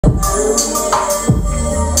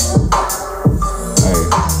Hey,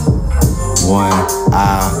 one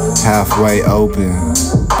eye halfway open.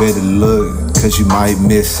 Better look, cause you might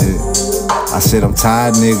miss it. I said I'm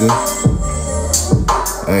tired, nigga.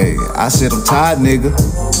 Hey, I said I'm tired, nigga.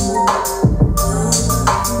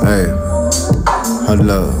 Hey, hold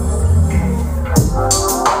up.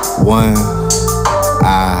 One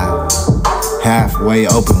eye halfway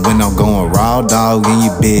open when I'm going raw dog in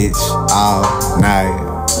your bitch all night.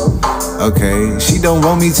 Okay, she don't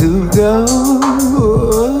want me to go.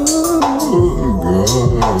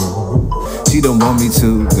 She don't want me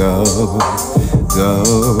to go.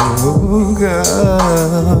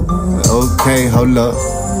 Okay, hold up.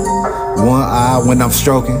 One eye when I'm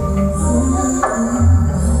stroking.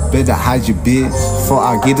 Better hide your bitch before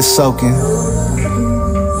I get it soaking.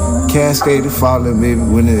 Cascade falling, baby,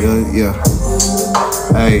 when it, yeah.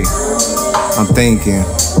 Hey, I'm thinking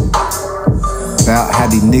about how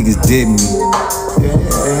these niggas did me.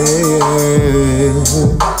 Yeah.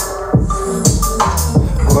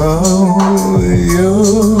 Oh,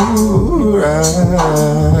 you're right.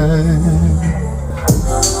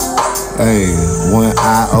 Hey, one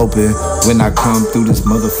eye open when I come through this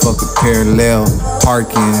motherfucker parallel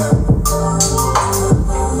parking.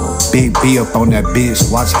 Big B up on that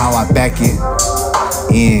bitch, watch how I back it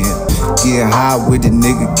in. Get high with the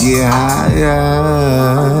nigga, get high.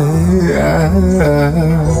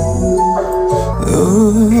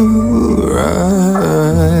 Ooh, right.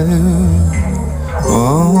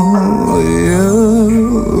 Oh,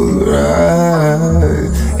 you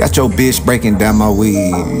right. Got your bitch breaking down my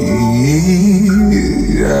weed.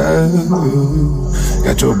 Yeah.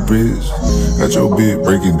 Got your bitch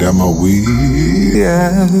breaking down my weed.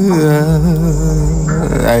 Yeah.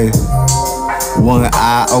 Hey, one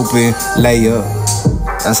eye open, lay up.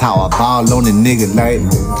 That's how I ball on the nigga lately.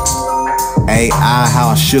 AI, how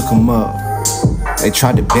I shook him up. They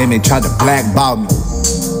tried to bend me, tried to blackball me.